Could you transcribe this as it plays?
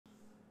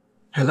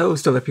Hello,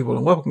 stellar people,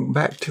 and welcome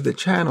back to the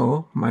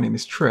channel. My name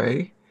is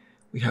Trey.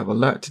 We have a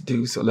lot to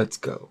do, so let's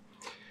go.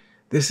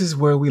 This is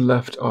where we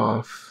left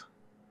off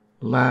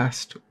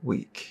last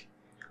week.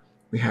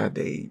 We had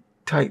a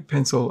tight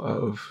pencil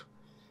of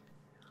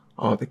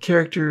all the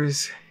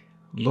characters,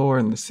 lore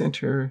in the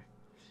center.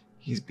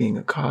 He's being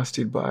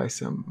accosted by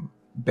some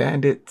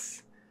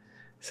bandits,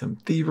 some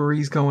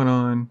thieveries going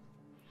on,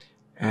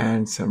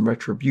 and some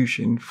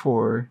retribution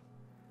for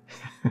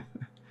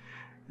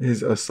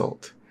his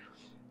assault.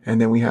 And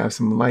then we have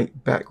some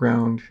light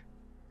background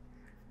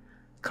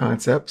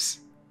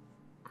concepts.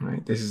 All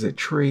right, this is a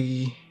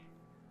tree.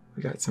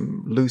 We got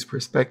some loose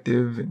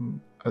perspective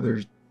and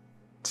other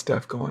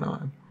stuff going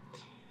on.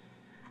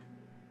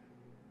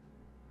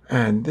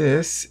 And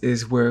this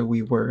is where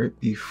we were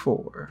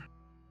before.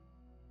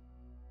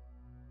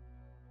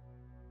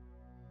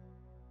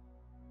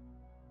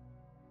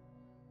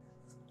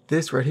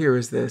 This right here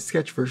is the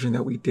sketch version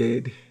that we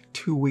did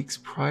 2 weeks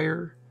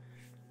prior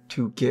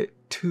to get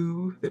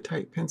to the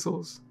tight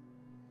pencils.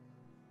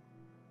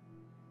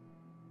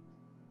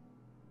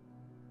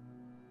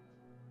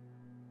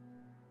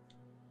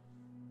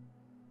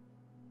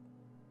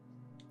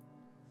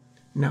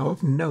 Now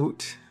of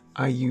note,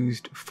 I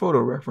used photo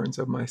reference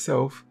of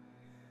myself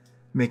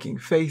making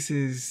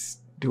faces,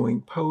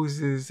 doing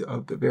poses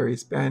of the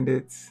various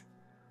bandits.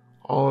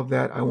 All of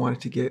that I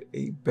wanted to get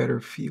a better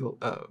feel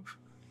of.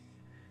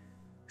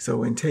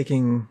 So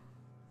in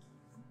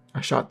I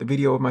shot the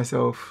video of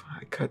myself,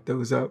 I cut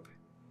those up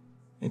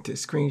into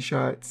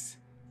screenshots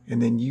and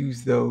then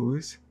used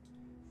those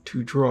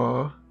to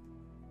draw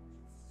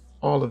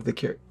all of the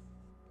characters.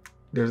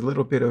 There's a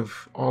little bit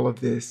of all of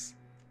this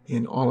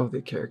in all of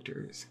the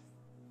characters.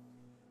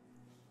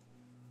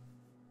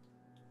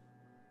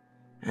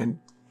 And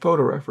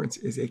photo reference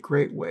is a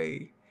great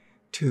way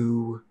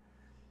to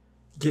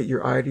get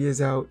your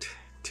ideas out,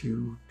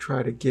 to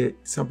try to get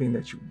something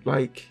that you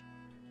like,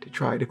 to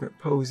try different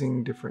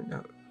posing, different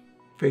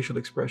facial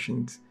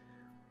expressions,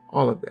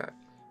 all of that.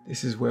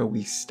 This is where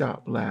we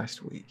stopped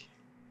last week.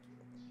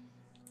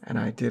 And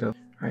I did all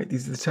right,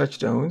 these are the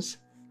touchstones: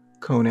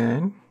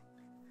 Conan,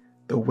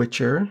 The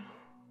Witcher,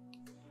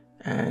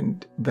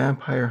 and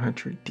Vampire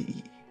Hunter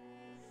D.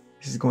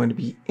 This is going to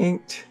be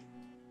inked.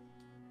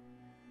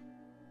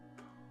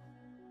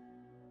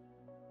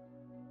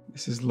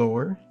 This is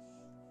lore.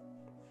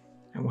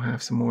 And we'll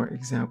have some more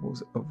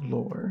examples of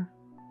lore.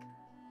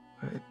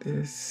 But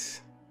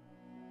this,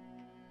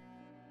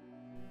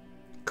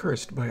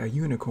 cursed by a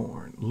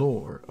unicorn,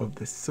 lore of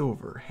the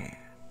silver hand.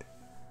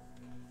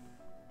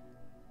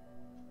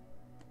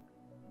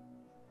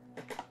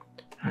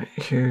 All right,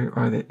 here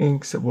are the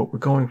inks of what we're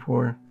going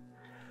for.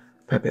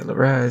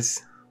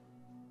 Pt5.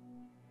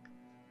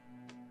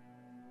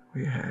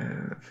 We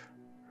have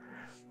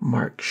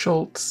Mark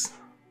Schultz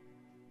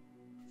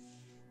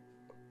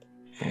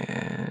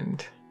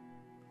and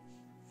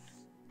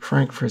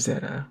Frank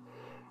Frazetta.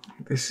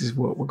 This is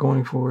what we're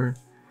going for.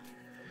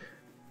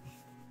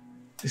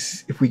 This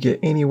is, if we get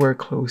anywhere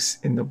close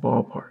in the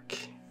ballpark,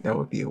 that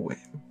would be a win.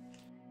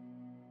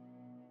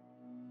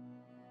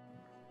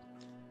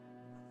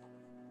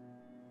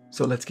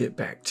 So let's get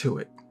back to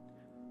it.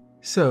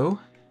 So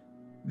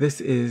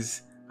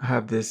I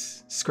have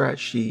this scratch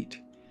sheet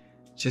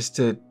just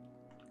to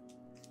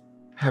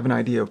have an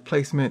idea of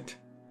placement,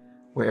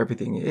 where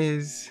everything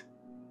is.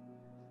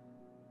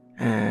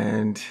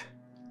 And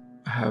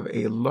I have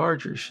a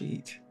larger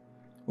sheet.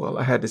 Well,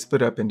 I had to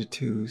split up into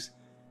twos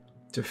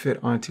to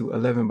fit onto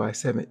 11 by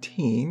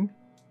 17.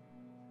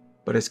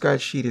 But a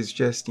scratch sheet is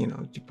just,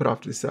 you put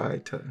off to the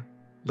side to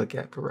look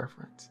at for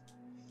reference.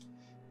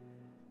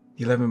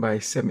 The 11 by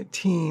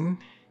 17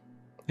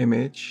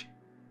 image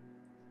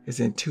is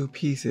in 2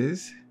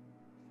 pieces.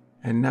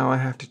 And now I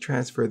have to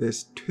transfer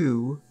this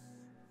to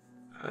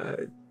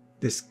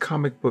this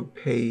comic book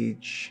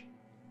page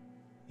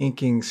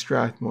inking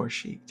Strathmore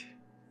sheet.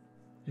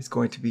 It's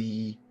going to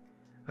be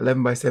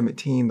 11 by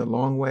 17 the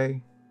long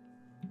way,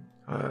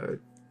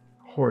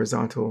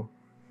 horizontal.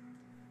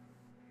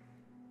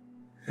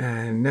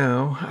 And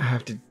now I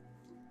have to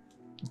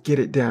get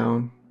it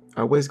down.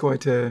 I was going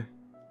to,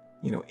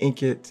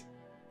 ink it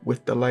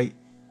with the light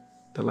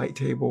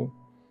table,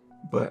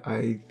 but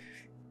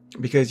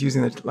because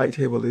using the light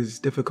table is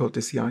difficult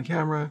to see on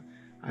camera,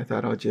 I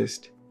thought I'll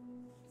just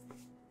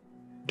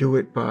do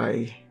it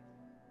by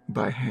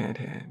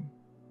hand.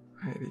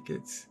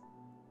 Right,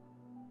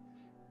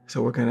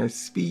 so we're gonna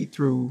speed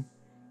through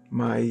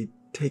my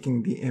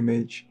taking the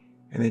image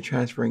and then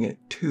transferring it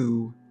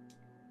to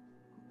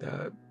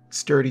the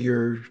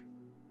sturdier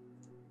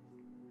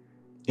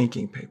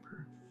inking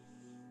paper.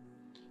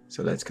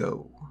 So let's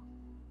go.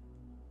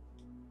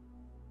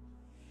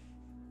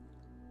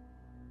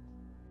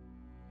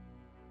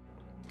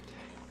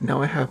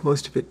 Now I have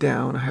most of it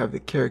down. I have the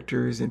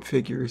characters and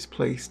figures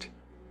placed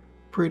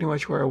pretty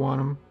much where I want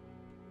them.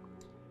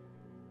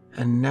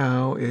 And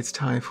now it's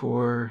time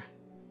for,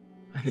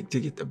 I think, to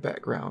get the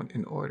background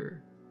in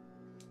order.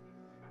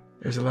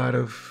 There's a lot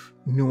of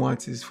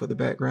nuances for the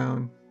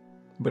background,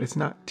 but it's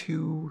not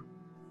too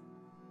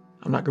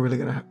I'm not really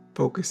gonna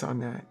focus on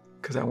that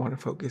because I want to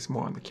focus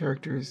more on the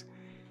characters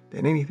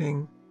than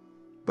anything.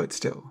 But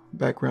still,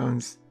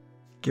 backgrounds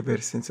give it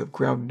a sense of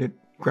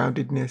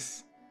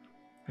groundedness,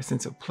 a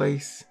sense of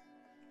place.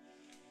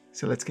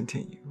 So let's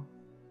continue.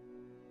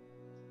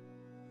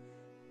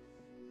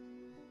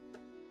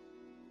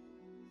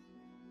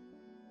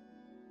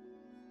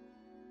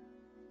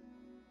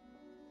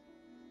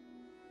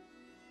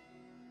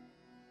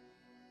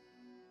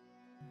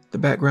 The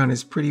background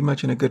is pretty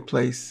much in a good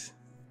place.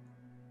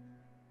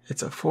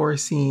 It's a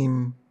forest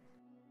scene.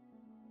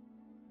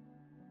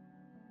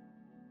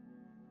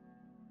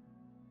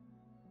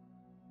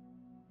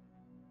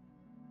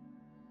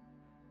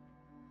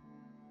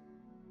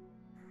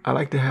 I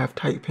like to have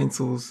tight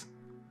pencils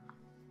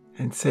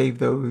and save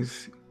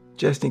those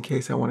just in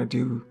case I want to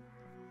do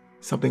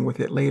something with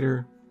it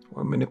later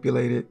or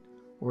manipulate it,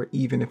 or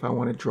even if I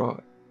want to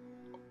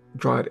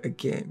draw it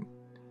again.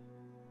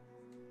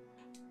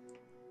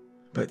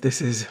 But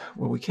this is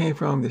where we came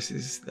from. This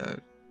is the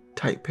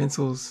tight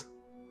pencils,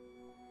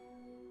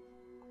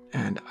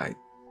 and I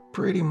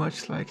pretty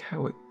much like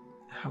how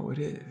it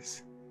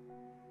is.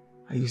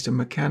 I used a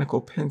mechanical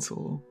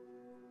pencil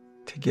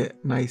to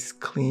get nice,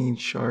 clean,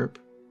 sharp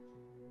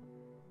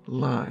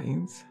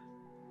lines,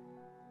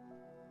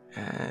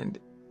 and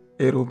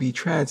it'll be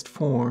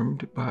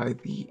transformed by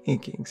the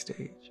inking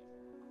stage.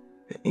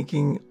 The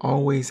inking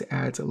always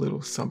adds a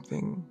little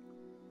something.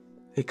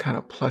 It kind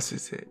of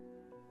pluses it,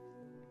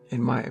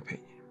 in my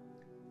opinion.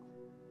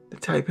 The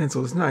tight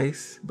pencil is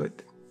nice,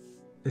 but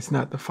it's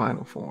not the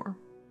final form.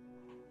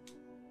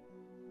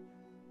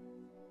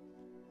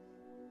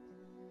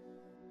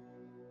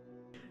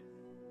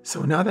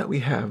 So now that we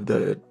have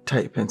the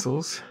tight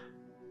pencils,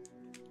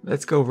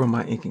 let's go over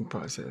my inking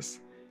process.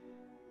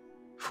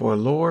 For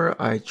lore,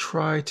 I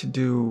try to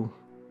do,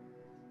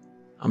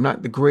 I'm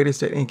not the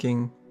greatest at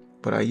inking,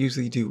 but I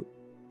usually do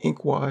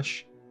ink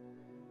wash,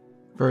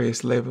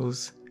 various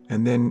levels,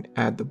 and then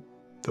add the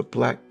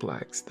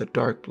blacks, the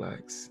dark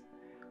blacks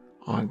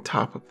on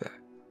top of that.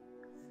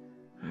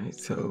 All right,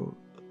 so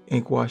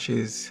ink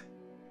washes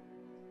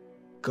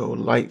go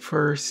light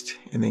first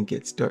and then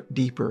gets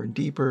deeper and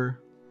deeper.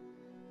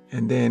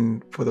 And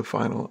then for the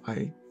final,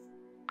 I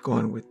go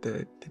on with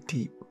the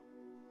deep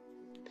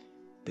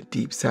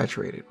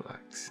saturated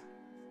blacks.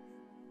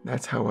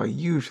 That's how I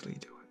usually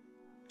do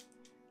it.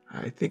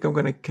 I think I'm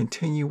going to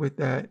continue with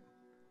that.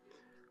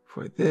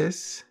 For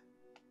this,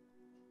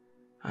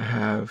 I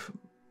have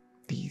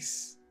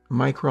these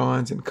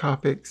microns and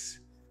Copics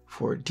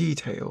for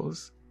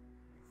details,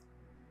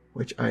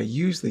 which I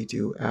usually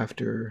do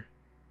after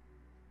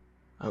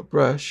a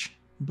brush,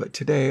 but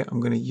today I'm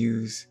going to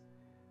use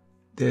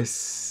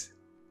this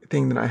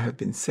thing that I have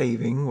been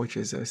saving, which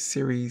is a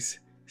Series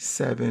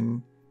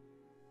 7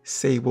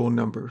 Sable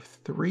number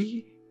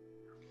 3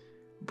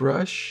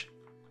 brush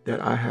that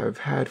I have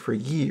had for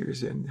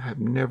years and have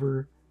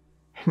never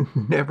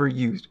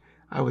used.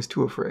 I was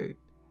too afraid.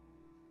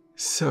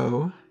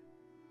 So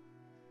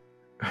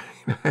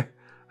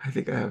I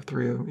think I have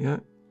 3 of them. Yeah,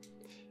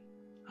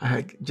 I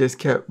had just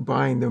kept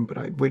buying them, but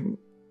I wouldn't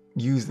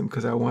use them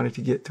because I wanted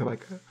to get to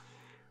like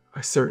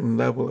a certain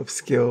level of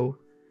skill.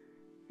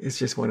 It's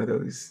just one of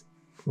those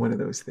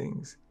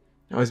things.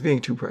 I was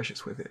being too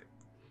precious with it.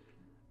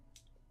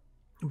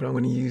 But I'm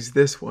going to use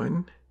this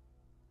one,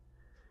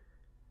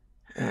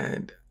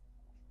 and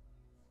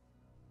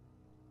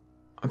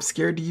I'm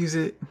scared to use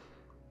it,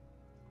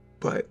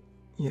 but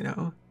you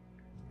know,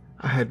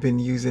 I had been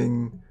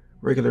using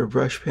regular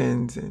brush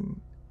pens and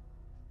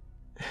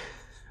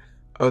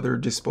other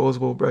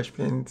disposable brush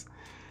pens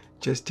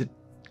just to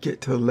get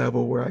to a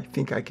level where I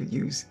think I could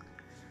use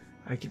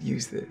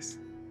this.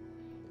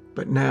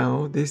 But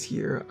now this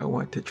year I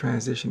want to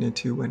transition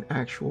into an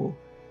actual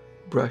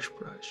brush,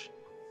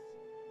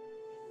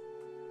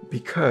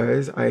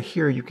 because I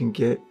hear you can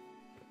get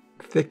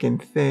thick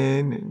and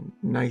thin and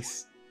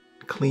nice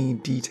clean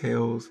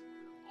details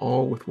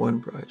all with one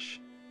brush,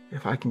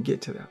 if I can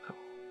get to that level.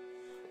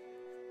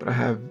 But I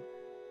have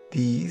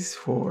these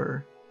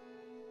for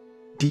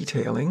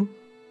detailing,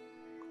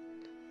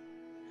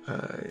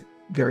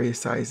 various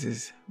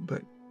sizes,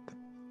 but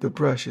the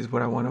brush is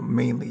what I want to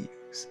mainly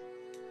use.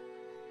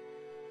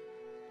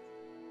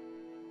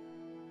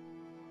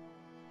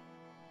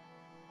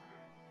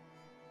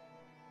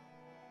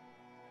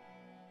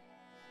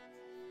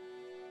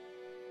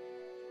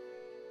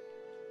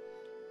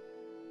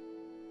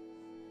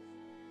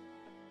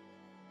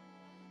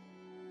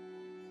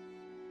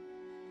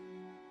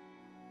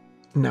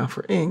 Now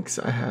for inks,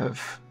 I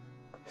have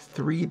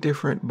 3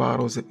 different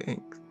bottles of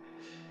ink.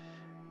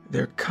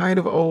 They're kind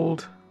of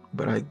old,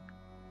 but I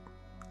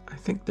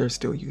think they're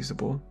still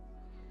usable.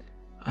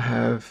 I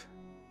have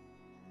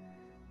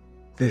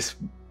this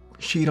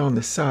sheet on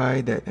the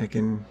side that I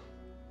can,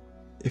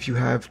 if you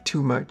have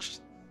too much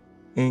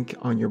ink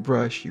on your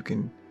brush, you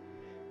can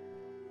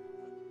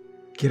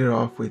get it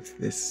off with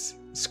this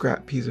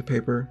scrap piece of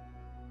paper.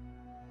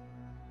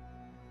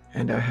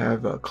 And I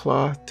have a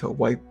cloth to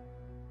wipe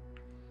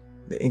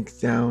the ink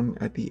down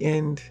at the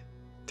end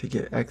to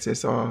get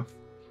excess off.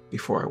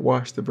 before I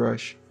wash the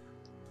brush.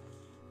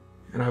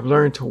 And I've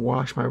learned to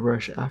wash my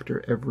brush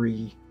after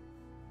every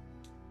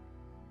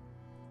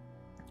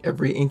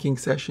inking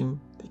session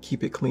to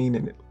keep it clean,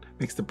 and it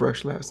makes the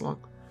brush last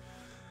long.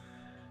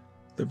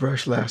 The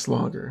brush lasts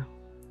longer.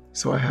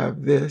 So I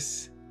have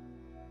this,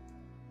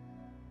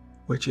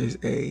 which is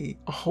a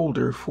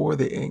holder for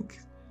the ink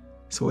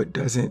so it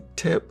doesn't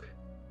tip,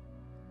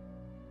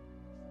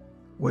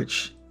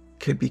 which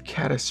could be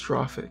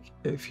catastrophic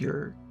if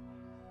your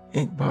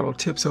ink bottle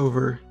tips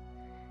over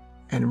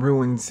and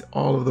ruins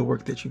all of the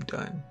work that you've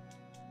done.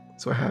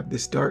 So I have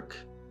this dark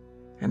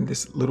and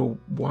this little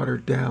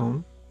watered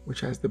down, which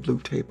has the blue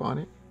tape on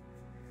it.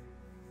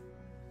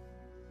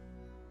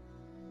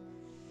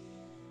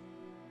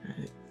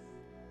 Right.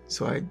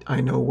 So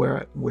I know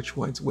which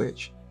one's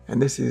which.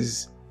 And this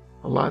is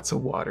lots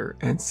of water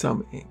and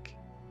some ink.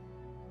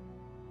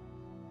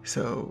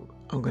 So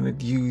I'm gonna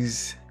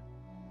use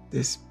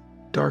this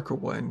darker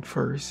one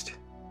first,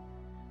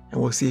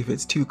 and we'll see if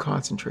it's too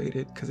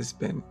concentrated because it's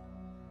been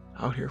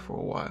out here for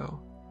a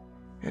while.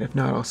 And if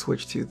not, I'll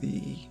switch to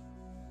the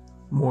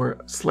more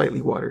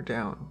slightly watered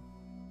down.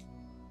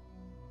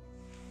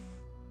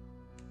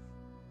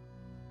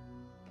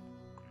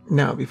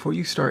 Now, before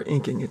you start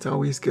inking, it's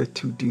always good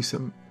to do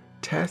some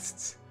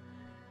tests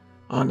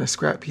on a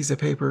scrap piece of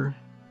paper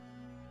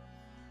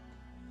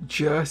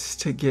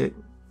just to get,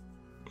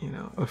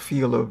 a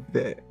feel of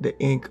the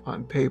ink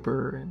on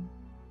paper. And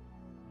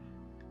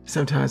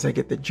sometimes I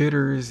get the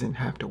jitters and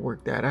have to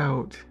work that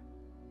out,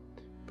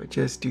 but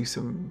just do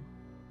some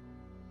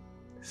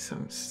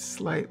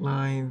slight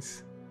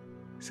lines.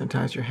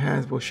 Sometimes your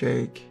hands will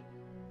shake,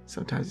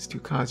 sometimes it's too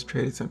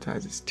concentrated,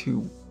 sometimes it's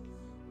too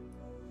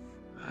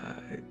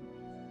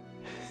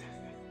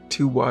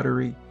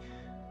watery.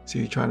 So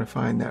you're trying to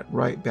find that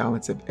right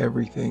balance of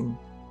everything.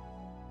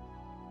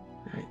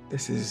 Right,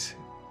 this is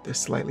the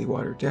slightly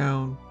watered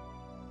down,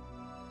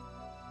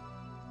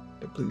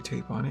 the blue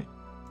tape on it,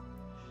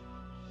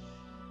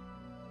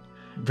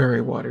 very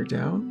watered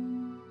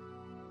down,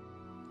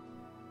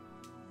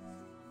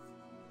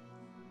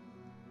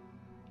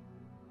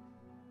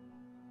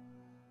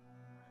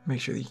 make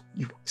sure that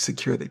you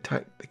secure the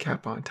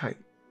cap on tight,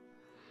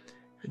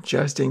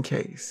 just in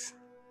case.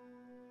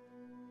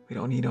 We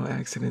don't need no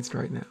accidents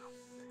right now.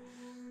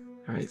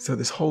 All right, so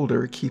this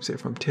holder keeps it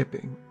from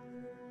tipping.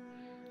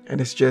 And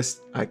it's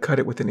just, I cut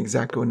it with an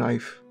X-Acto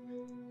knife,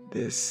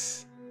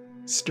 this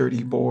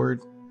sturdy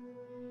board.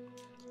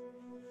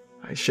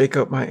 I shake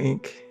up my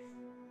ink,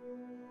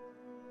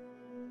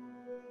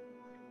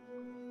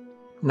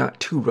 not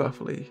too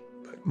roughly,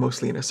 but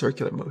mostly in a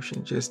circular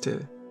motion, just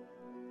to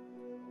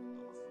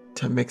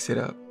mix it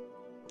up.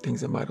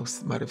 Things that might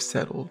have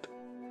settled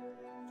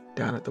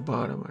down at the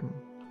bottom, and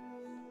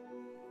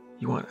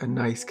you want a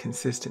nice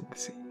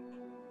consistency.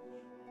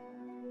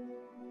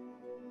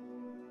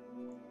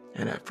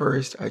 And at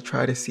first, I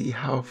try to see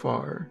how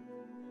far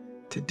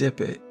to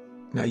dip it.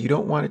 Now, you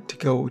don't want it to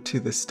go to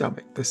the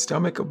stomach. The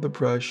stomach of the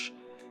brush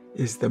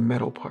is the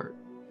metal part,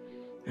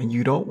 and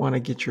you don't want to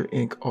get your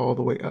ink all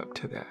the way up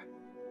to that.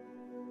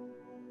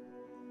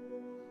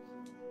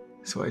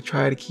 So I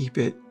try to keep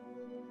it,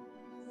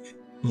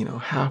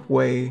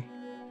 halfway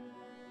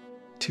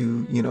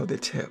to, the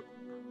tip.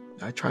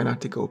 I try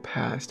not to go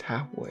past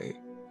halfway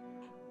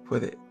for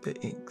the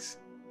inks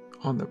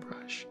on the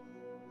brush.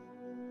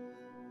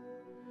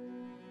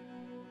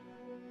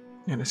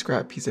 And a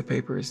scrap piece of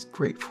paper is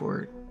great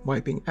for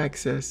wiping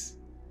excess.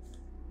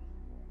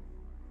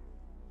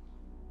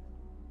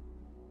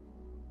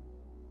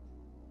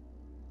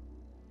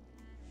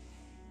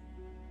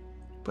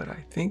 But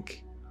I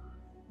think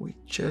we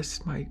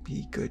just might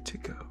be good to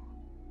go.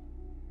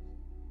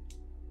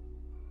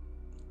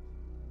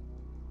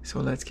 So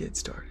let's get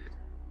started.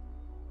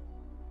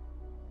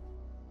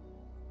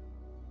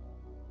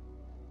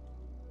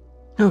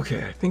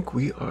 Okay, I think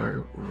we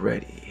are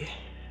ready.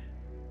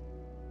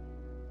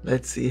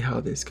 Let's see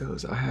how this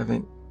goes. I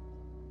haven't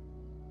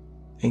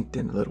inked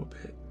in a little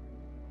bit,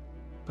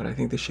 but I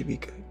think this should be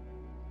good.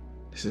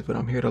 This is what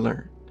I'm here to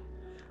learn.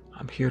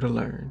 I'm here to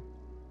learn.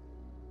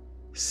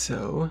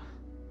 So,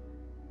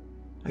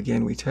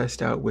 again, we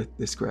test out with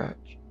the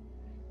scratch.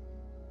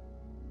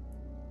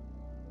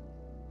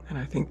 And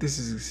I think this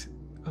is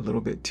a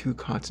little bit too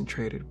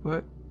concentrated,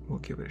 but we'll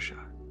give it a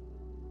shot.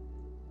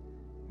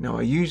 Now,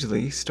 I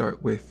usually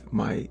start with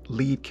my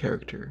lead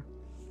character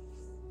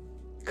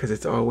because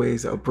it's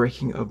always a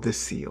breaking of the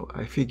seal.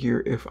 I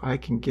figure if I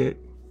can get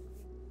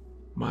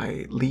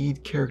my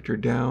lead character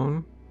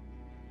down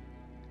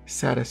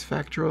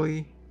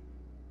satisfactorily,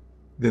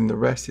 then the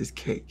rest is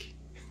cake.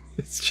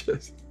 It's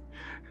just...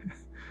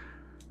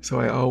 So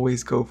I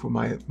always go for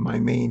my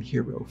main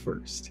hero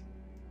first,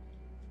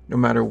 no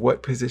matter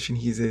what position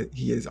he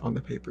is on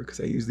the paper, because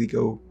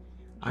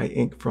I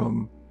ink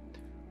from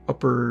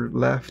upper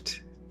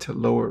left to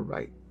lower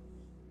right.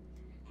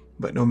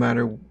 But no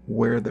matter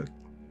where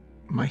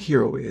my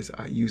hero is,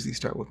 I usually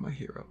start with my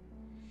hero.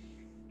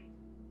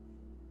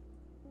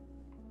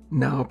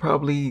 Now,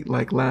 probably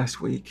like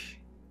last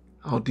week,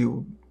 I'll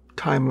do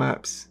time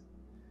lapse,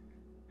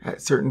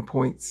 at certain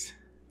points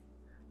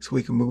so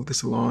we can move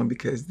this along,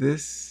 because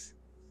this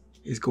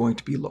is going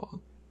to be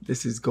long.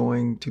 This is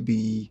going to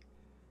be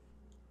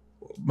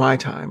my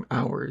time,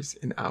 hours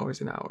and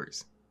hours and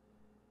hours.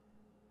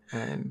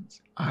 And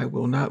I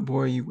will not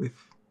bore you with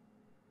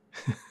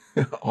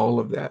all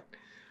of that.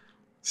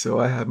 So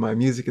I have my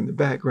music in the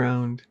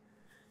background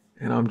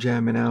and I'm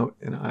jamming out,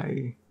 and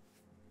I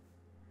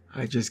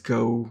just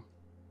go,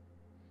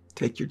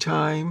 take your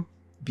time,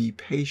 be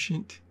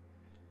patient,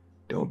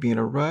 don't be in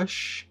a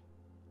rush,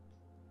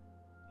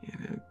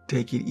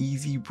 take it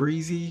easy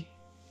breezy,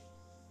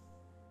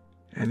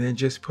 and then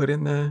just put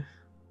in the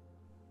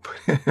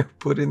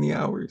put in the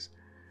hours.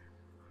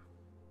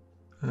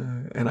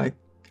 And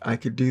I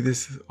could do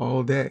this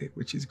all day,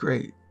 which is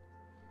great.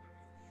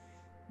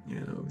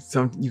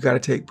 You got to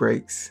take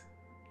breaks.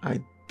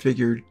 I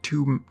figured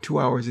 2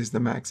 hours is the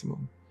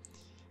maximum.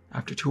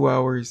 After 2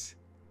 hours,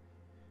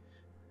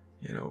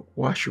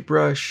 wash your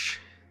brush,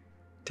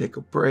 take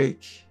a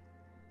break,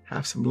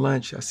 have some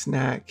lunch, a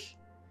snack,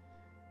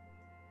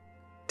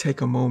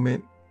 take a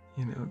moment,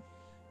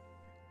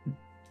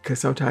 because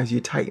sometimes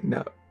you tighten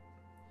up.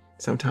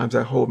 Sometimes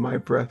I hold my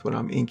breath when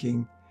I'm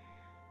inking,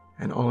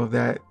 and all of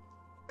that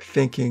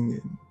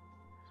thinking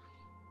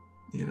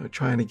and,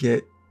 trying to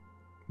get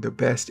the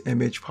best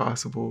image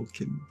possible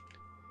can,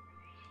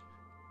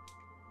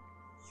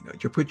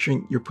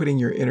 you're putting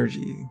your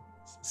energy,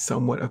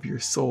 somewhat of your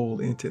soul,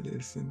 into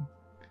this, and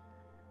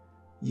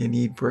you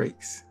need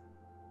breaks.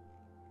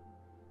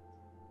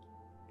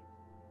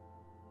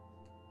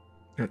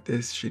 But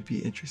this should be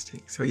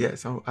interesting. So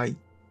yes,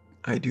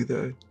 I do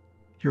the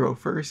hero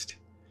first,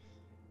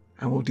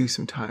 and we'll do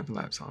some time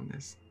lapse on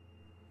this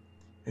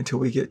until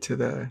we get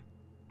to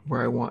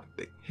where I want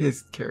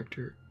his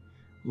character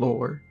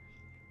lore,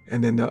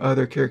 and then the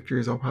other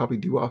characters I'll probably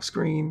do off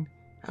screen,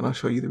 and I'll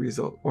show you the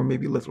result, or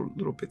maybe little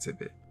bits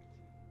of it,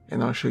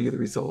 and I'll show you the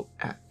result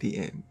at the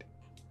end.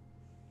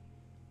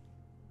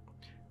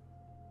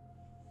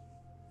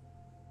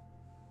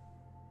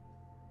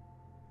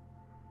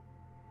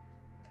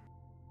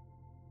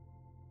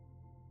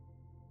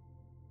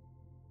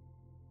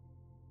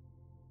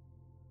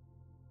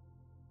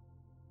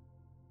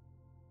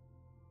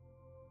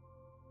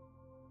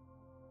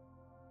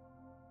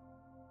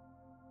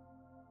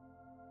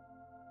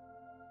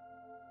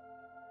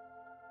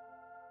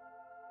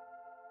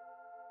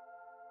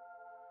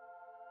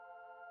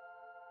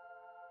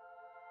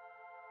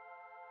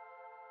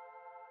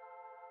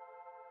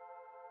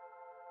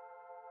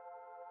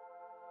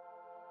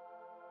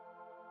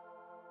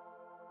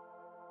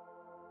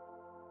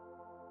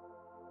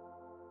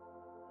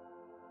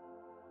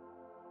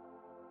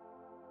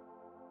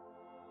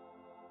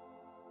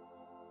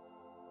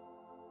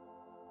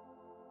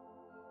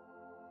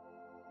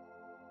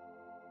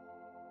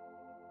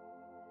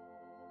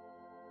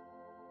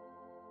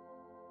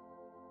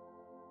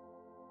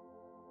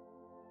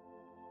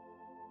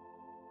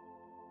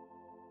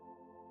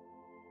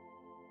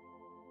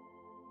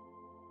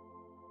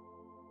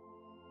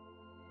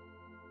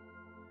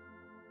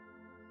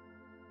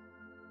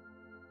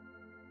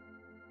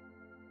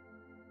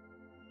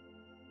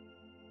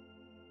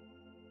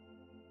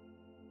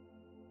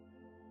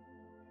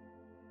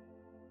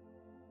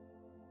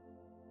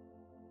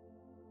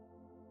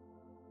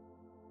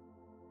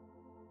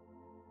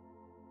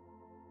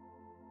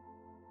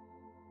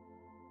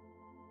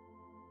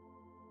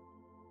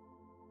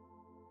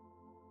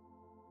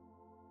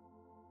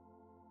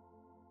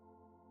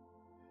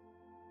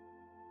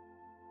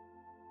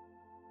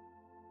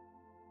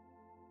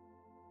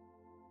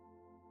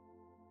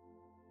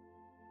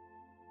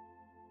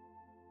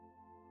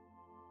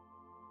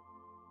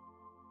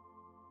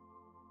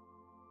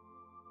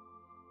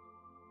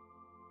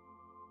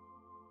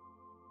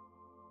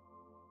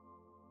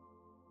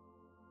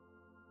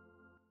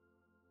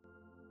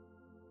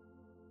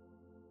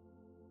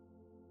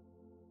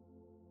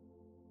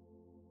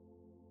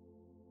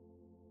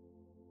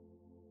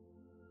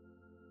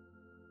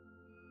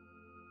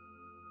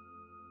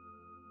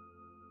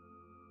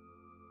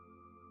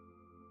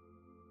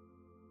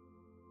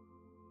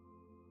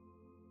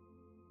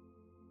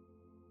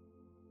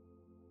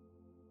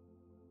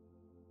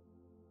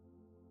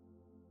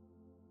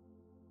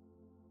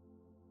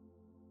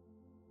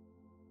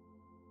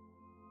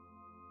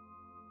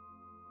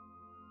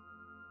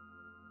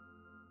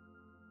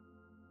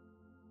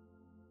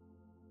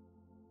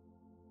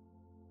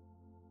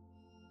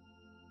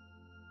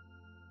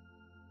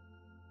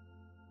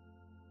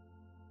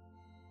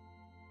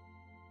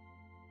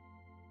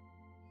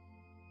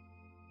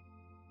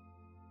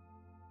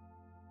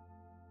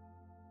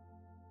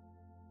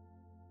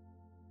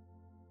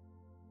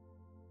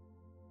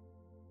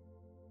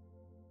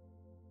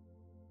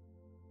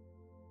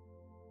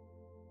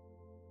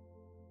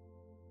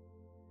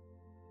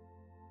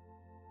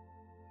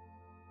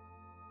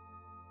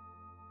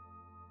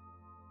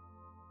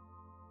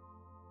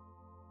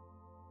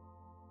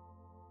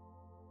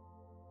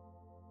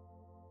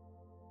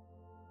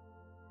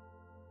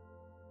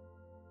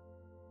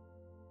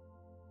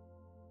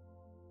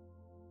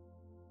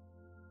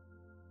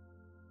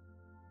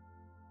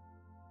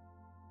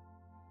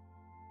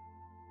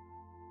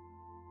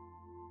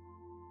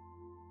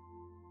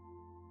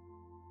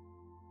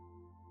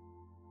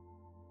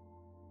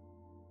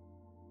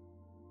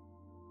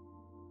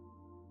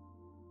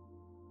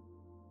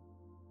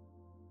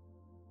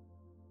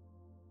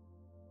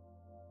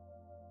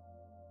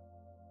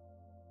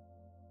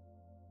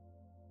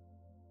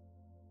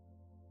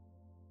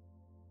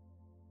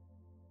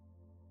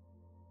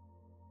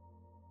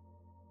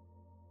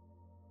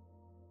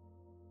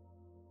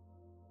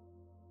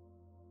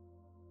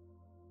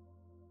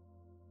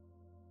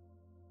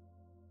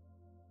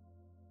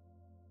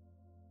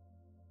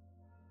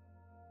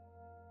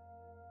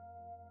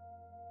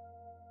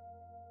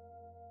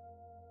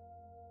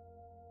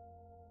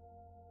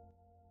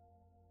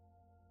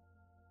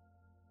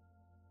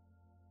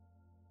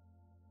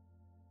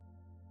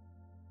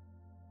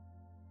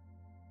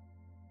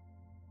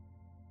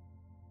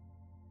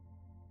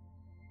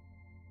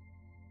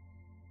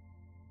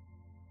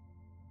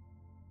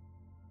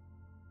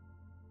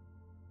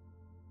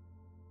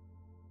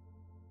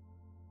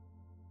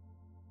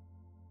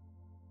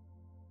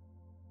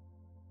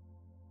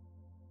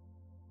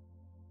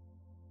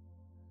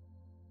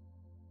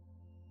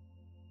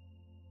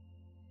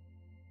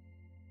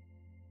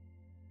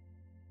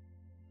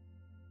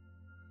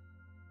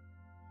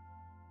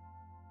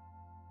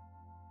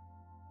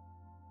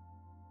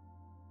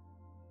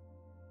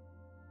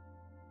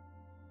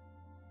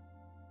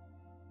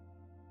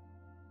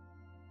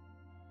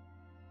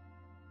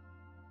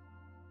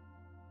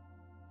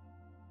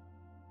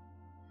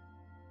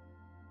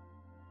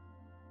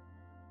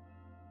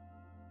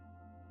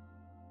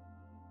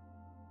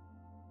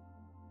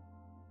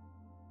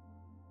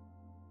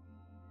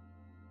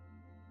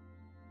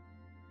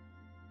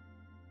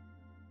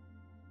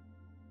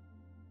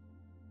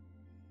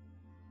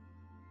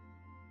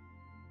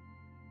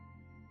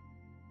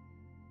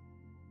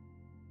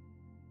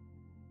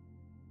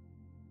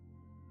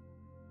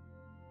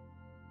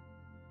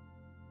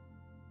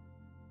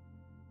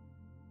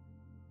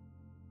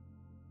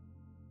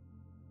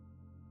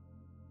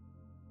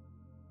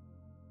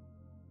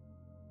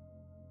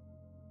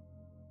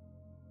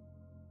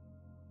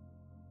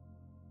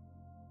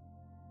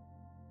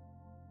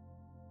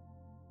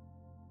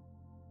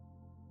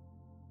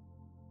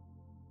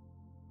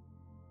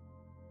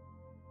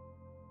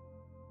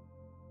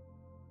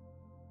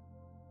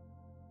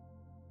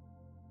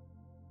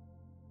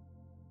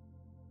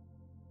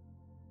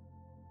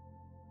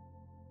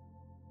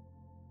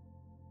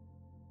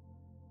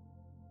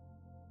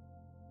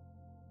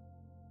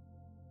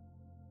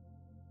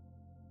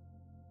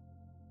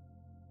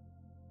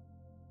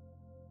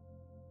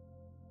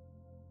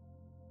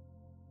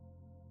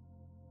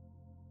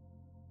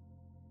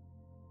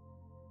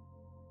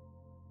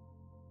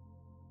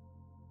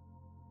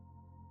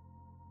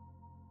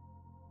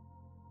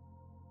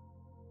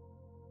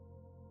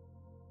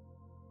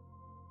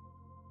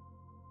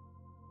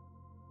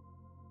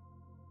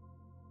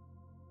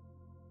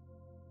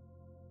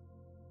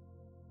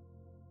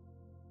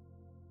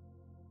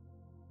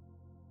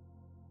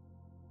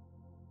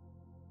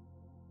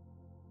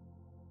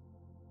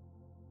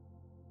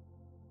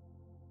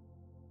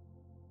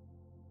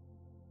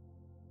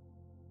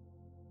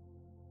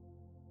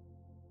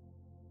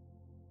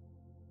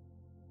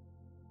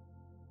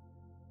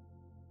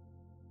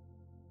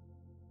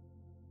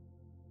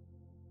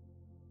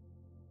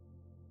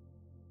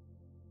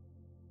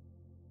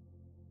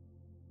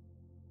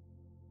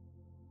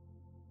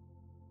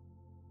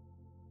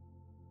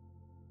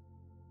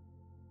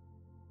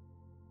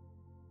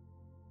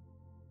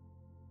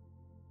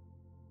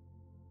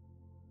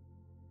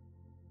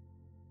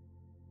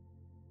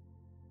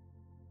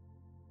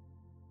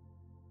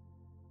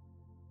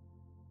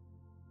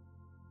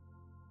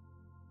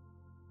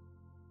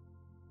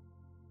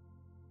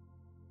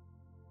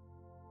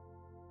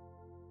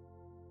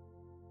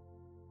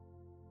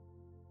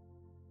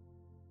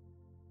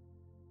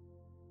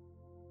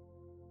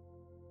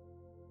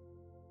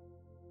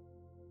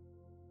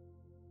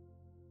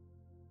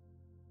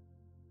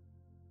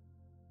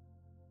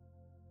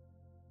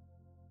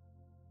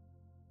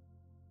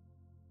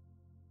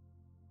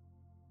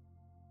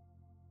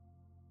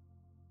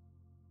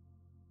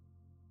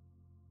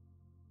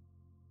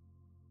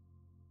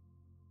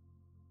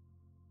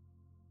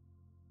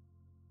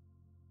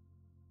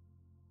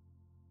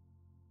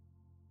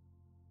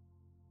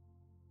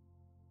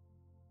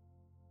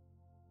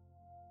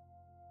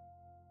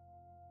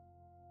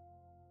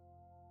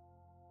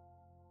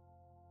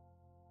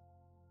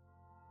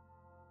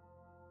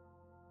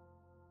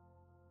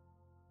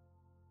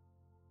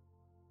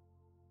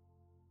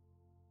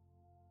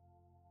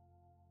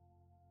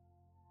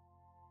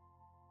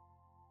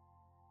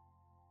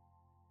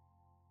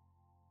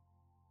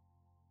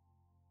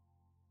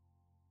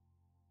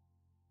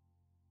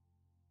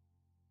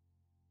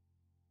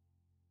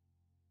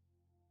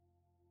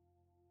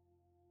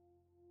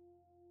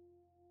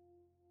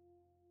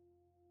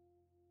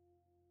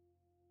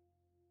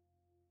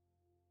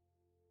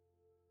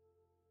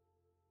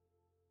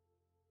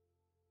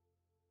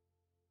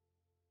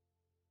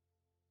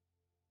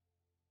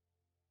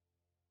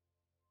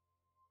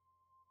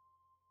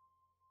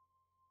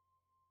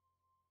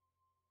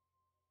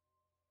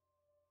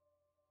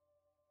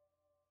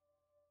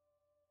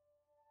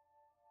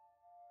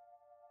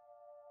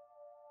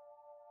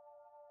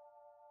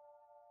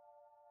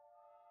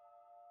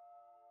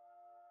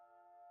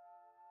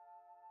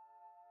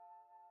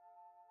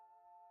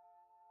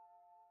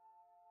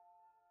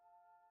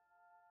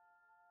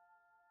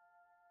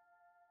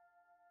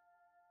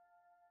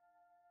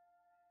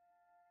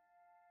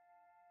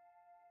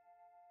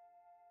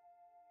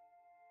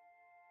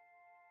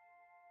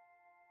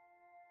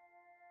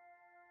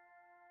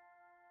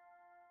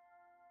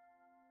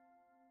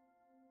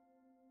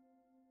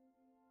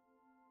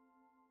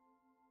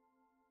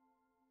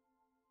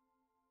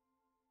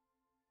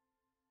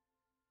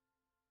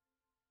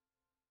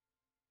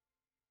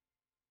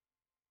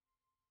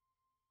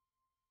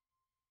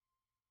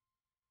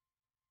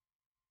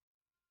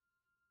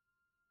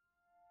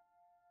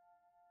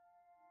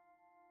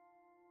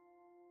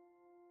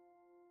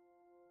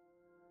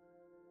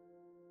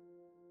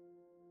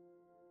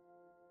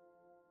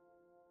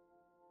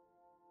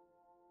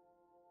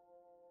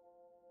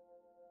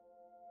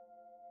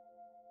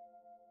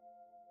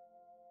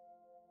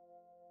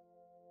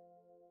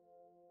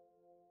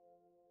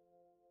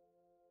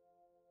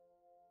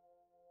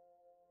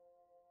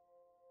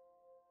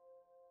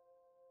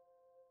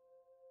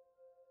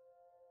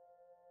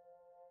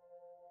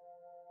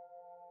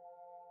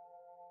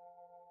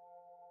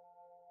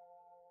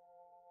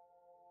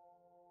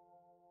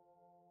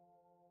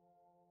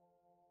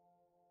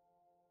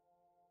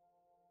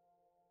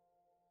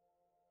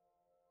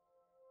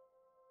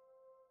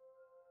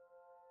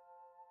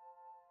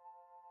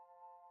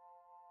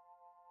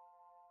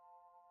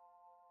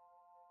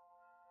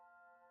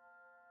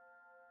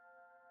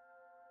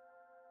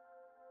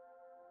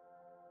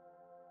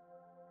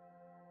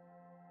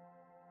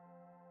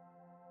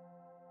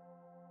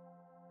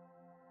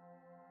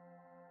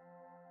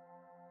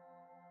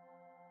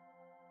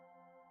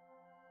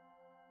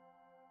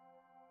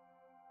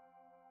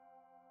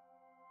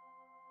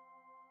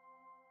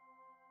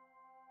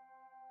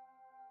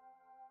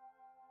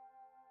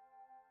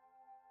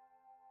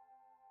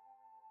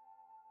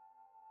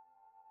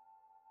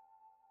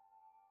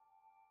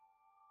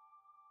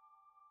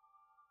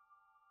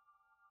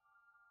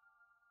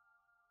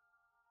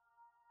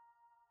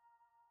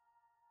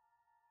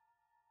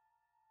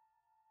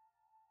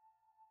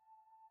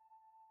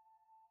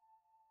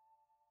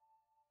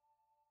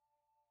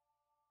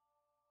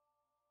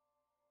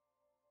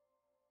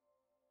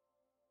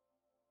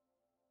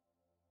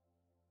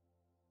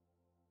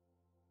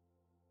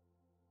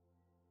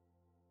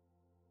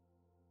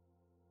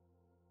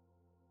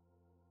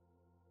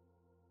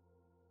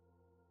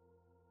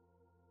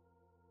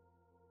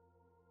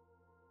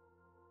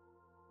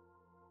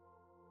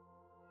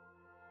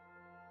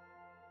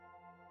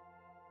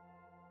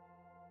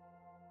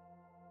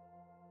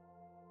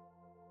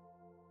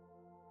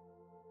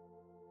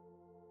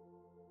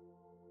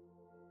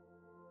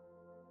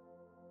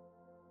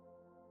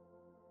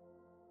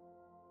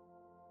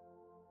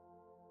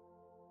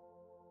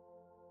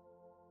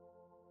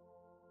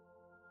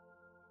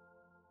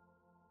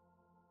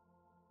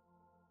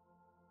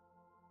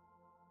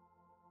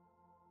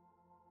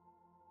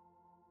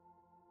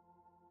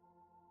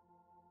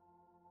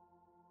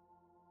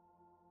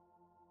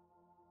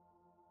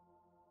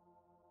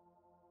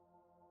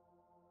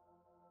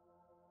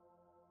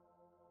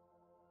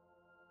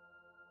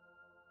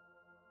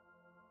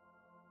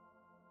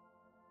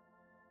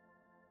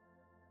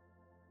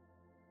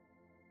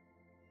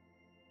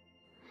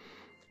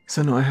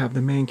 So now I have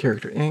the main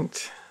character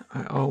inked.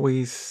 I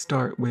always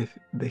start with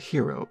the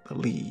hero, the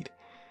lead,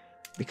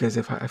 because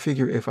if I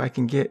figure if I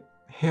can get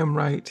him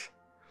right,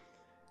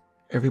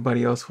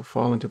 everybody else will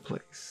fall into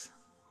place.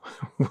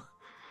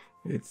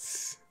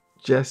 It's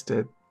just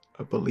a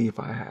belief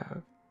I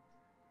have,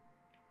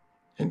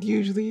 and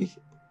usually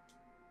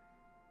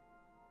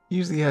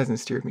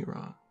hasn't steered me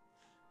wrong.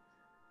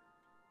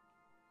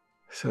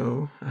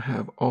 So I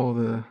have all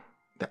the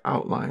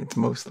outlines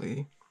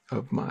mostly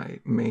of my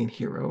main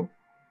hero.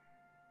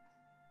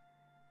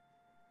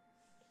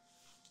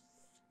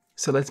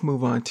 So let's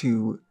move on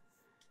to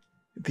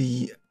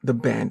the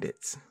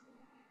bandits.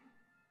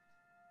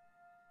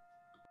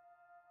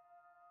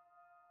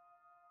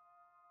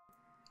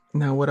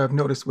 Now what I've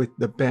noticed with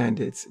the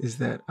bandits is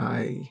that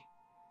I'm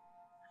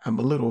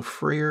a little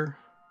freer,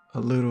 a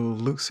little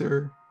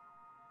looser,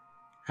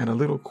 and a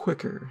little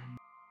quicker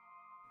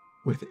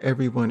with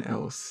everyone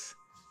else.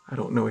 I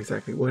don't know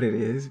exactly what it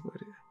is,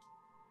 but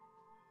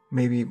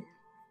maybe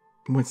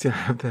once I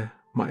have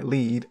my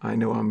lead, I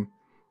know I'm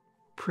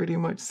pretty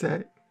much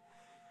set,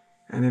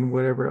 and then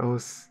whatever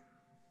else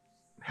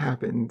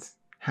happens,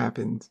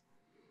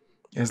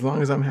 as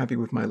long as I'm happy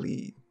with my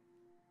lead.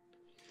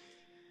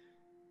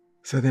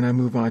 So then I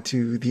move on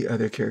to the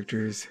other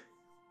characters.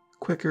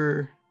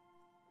 Quicker,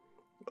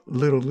 a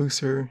little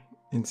looser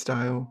in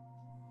style.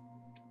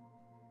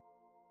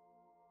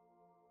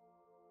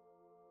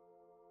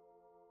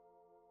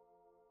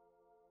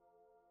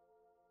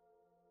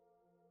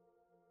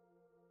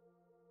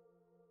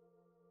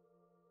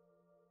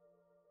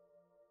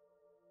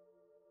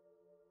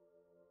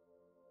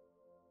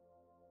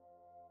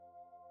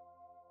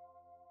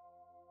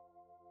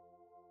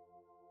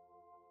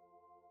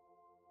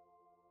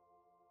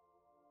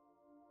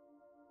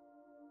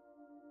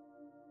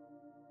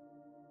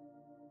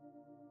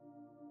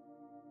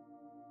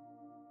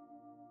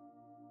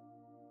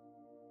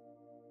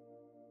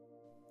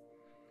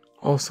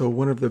 Also,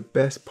 one of the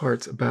best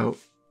parts about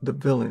the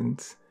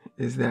villains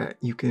is that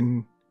you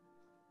can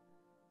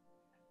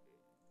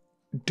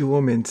do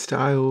them in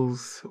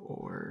styles,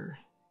 or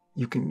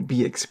you can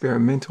be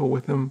experimental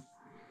with them.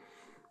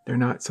 They're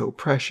not so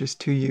precious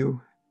to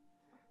you.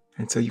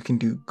 And so you can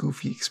do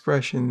goofy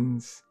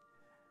expressions.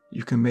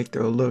 You can make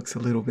their looks a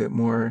little bit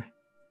more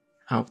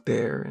out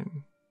there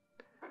and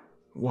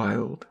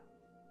wild.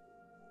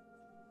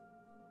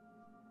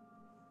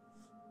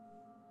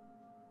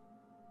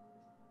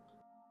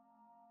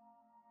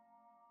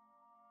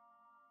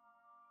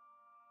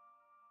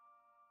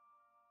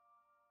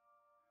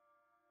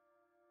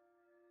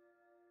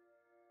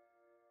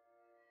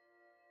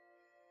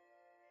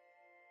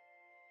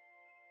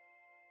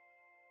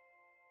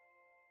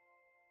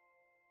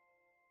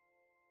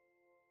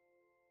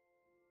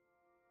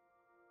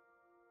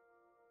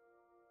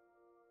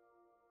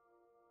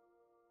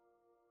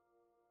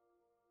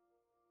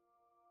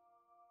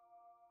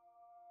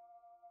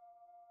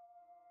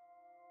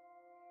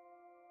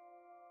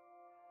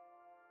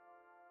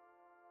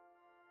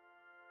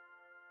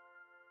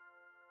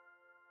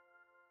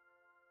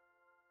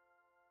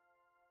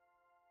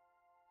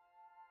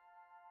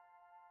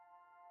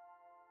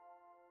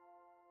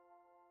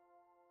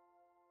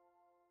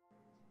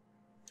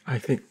 I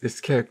think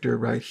this character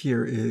right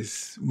here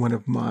is one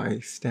of my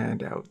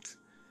standouts.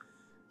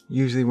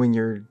 Usually when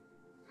you're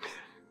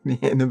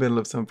in the middle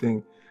of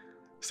something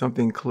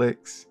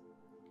clicks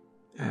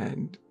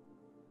and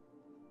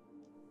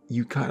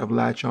you kind of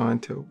latch on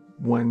to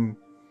one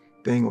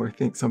thing or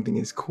think something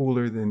is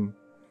cooler than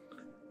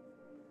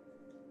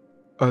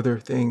other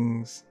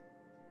things.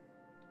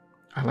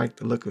 I like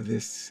the look of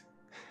this.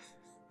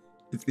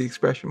 It's the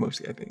expression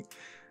mostly, I think.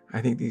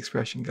 I think the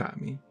expression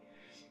got me.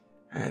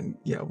 And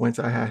yeah, once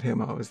I had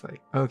him, I was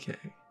like, okay,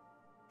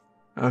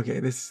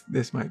 this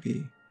might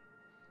be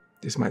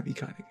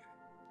kind of good.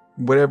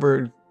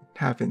 Whatever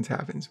happens,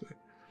 but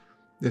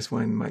this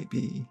one might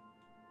be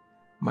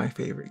my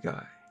favorite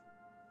guy,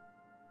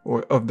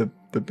 or of the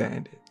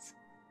bandits.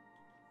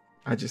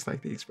 I just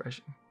like the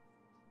expression.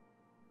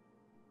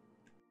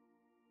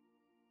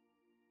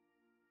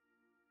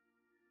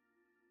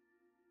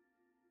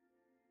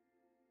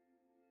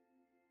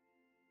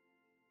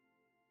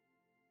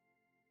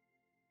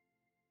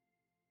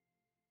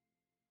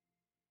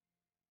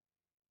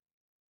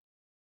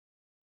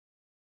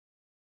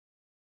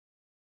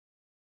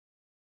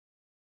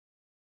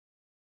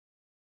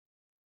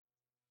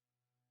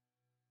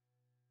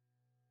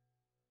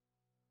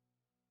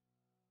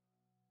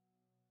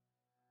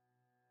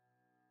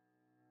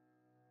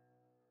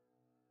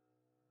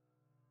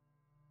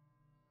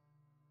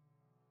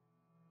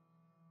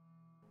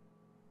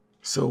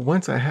 So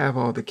once I have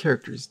all the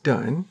characters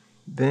done,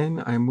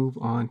 then I move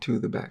on to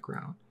the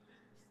background.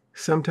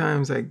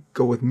 Sometimes I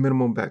go with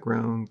minimal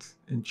backgrounds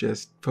and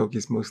just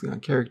focus mostly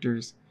on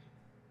characters.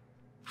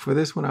 For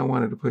this one, I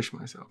wanted to push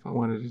myself. I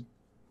wanted to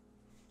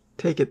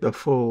take it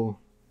go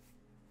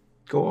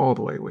all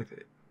the way with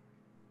it.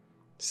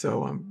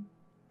 So I'm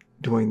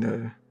doing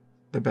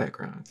the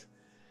backgrounds.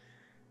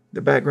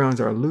 The backgrounds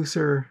are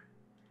looser,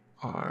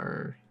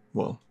 are,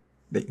 well,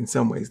 in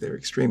some ways they're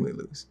extremely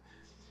loose.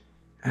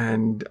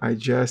 And I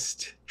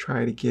just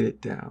try to get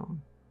it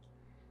down.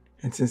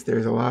 And since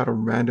there's a lot of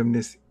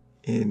randomness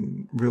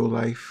in real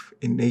life,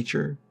 in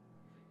nature,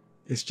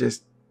 it's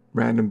just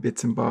random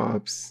bits and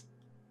bobs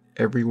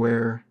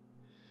everywhere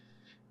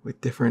with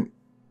different,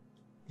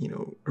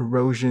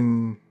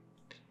 erosion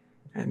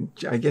and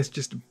I guess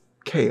just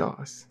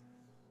chaos.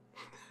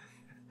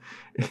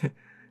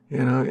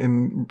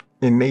 In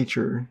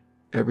nature,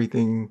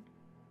 everything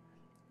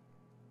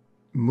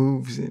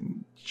moves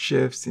and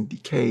shifts and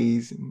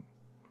decays and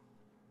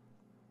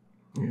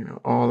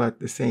all at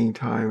the same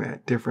time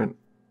at different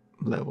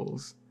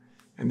levels.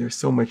 And there's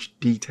so much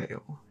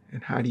detail.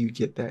 And how do you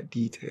get that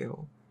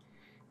detail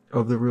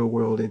of the real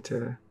world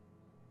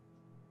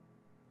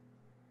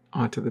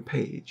onto the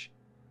page?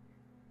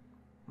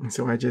 And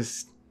so I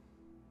just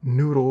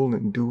noodle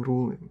and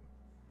doodle, and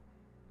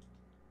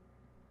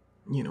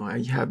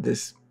I have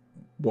this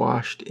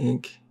washed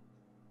ink.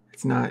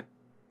 It's not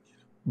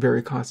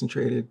very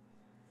concentrated.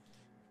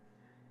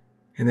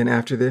 And then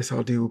after this,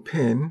 I'll do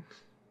pen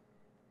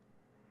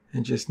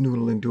and just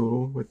noodle and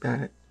doodle with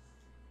that.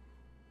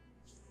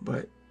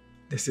 But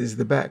this is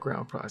the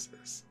background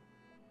process.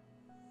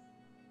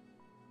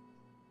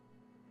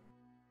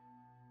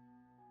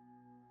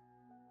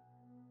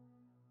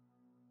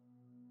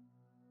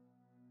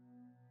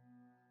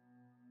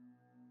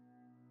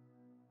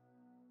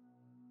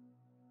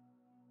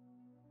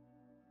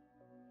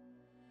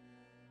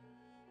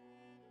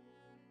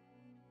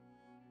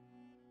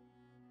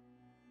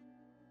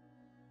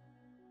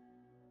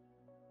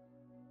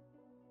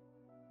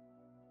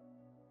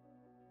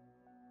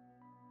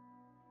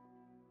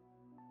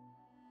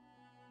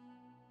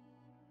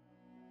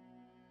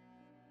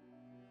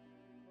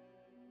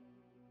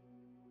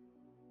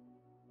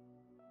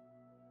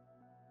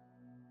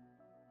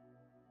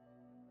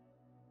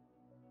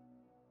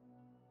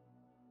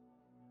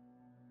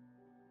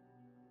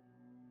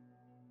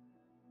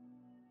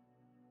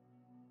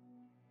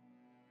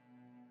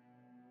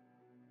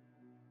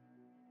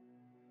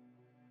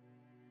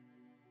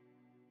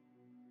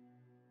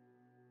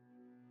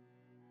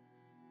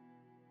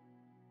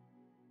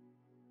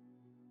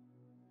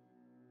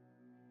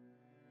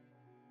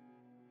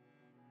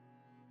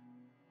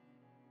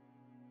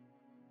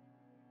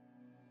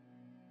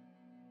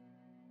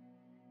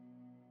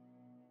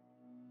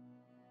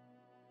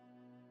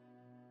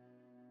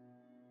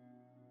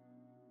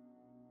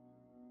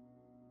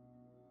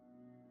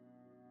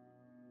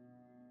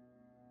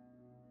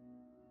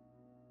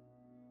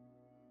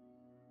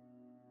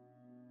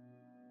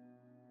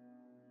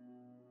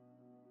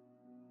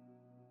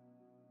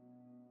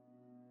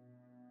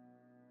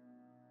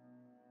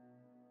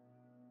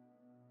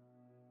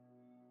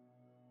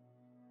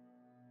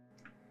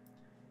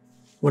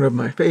 One of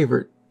my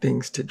favorite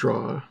things to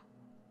draw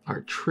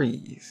are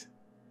trees.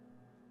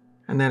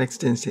 And that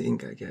extends to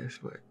ink, I guess,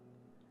 but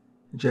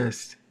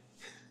just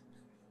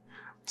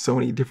so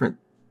many different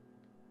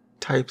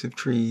types of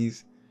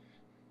trees.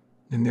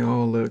 And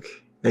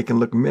they can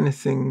look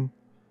menacing.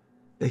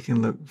 They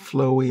can look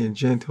flowy and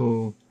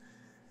gentle.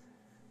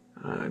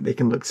 They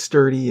can look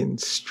sturdy and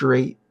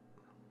straight,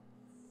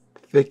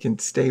 thick and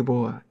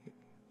stable.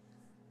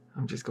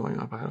 I'm just going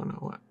off, I don't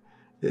know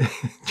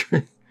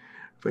what.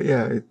 But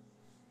yeah,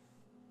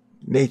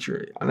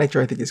 nature I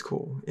think is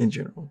cool in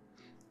general.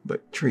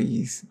 But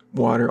trees,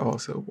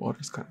 water's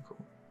kind of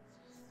cool.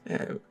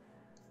 Yeah.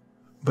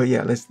 But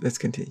yeah, let's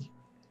continue.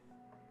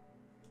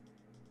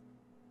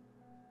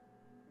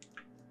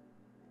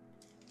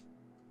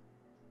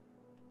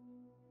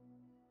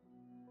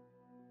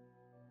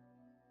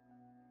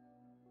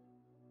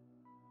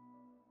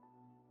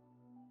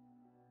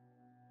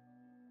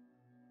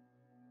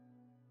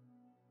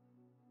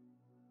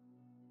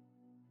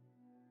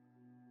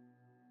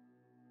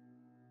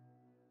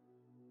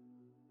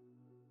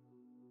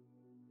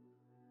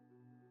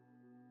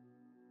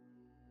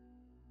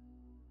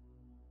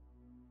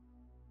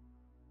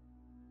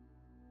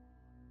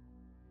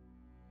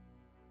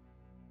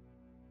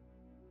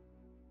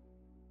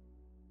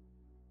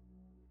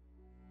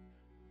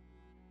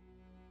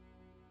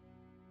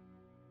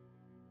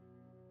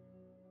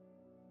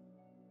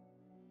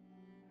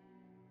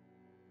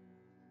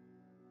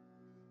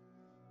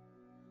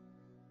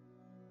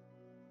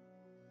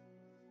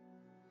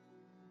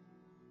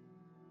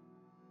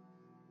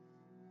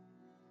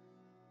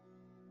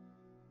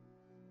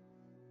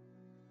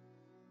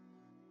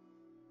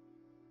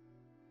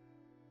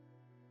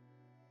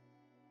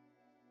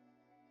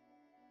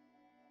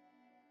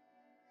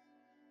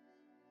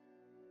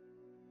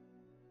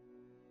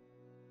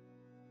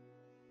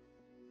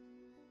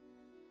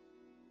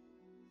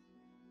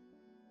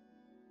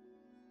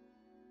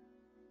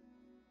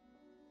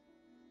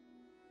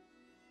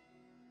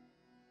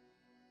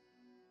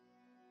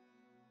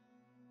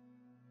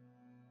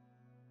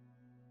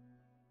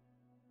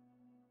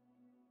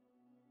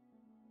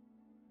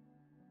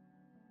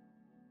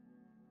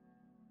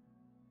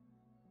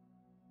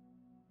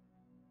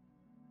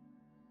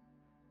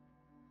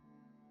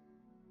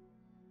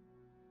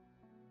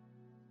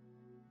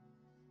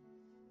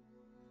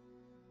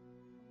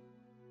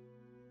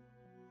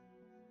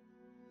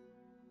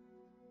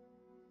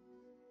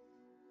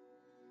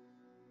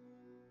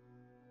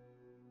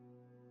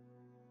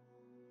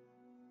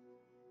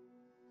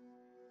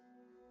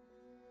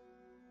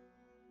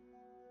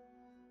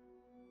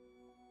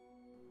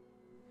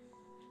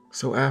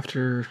 So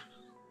after,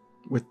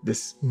 with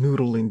this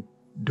noodling,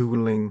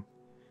 doodling,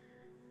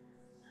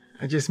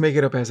 I just make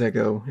it up as I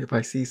go. If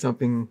I see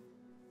something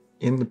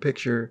in the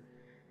picture,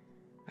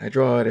 I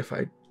draw it. If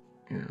I'm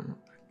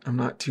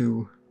not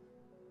too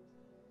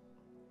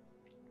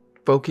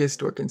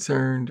focused or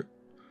concerned,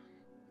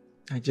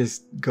 I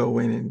just go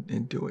in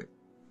and do it.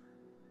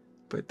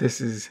 But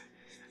this is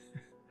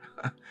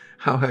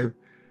how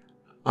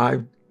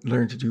I've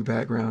learned to do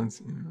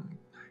backgrounds.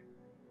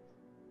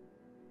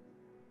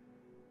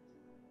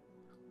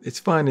 It's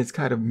fun. It's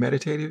kind of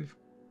meditative,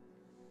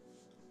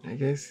 I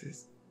guess.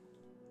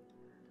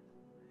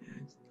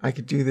 I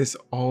could do this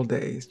all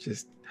day. It's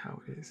just how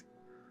it is.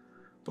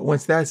 But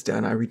once that's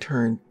done, I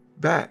return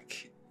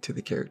back to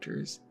the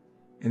characters,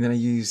 and then I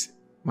use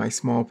my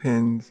small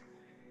pens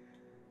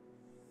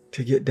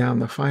to get down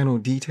the final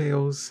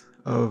details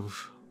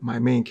of my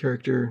main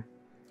character.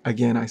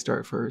 Again, I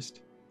start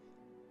first.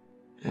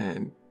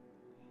 And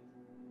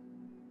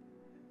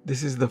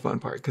this is the fun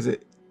part, because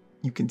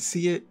you can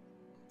see it,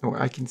 or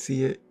I can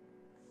see it.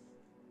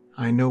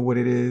 I know what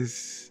it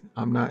is.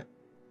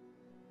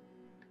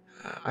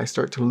 I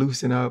start to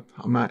loosen up.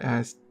 I'm not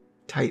as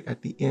tight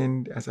at the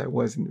end as I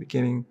was in the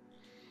beginning,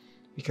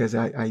 because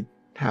I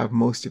have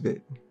most of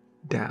it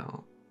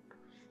down.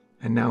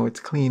 And now it's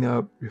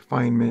cleanup,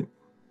 refinement,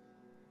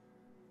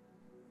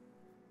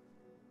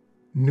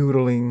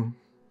 noodling,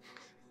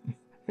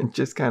 and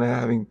just kind of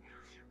having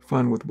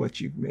fun with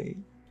what you've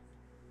made.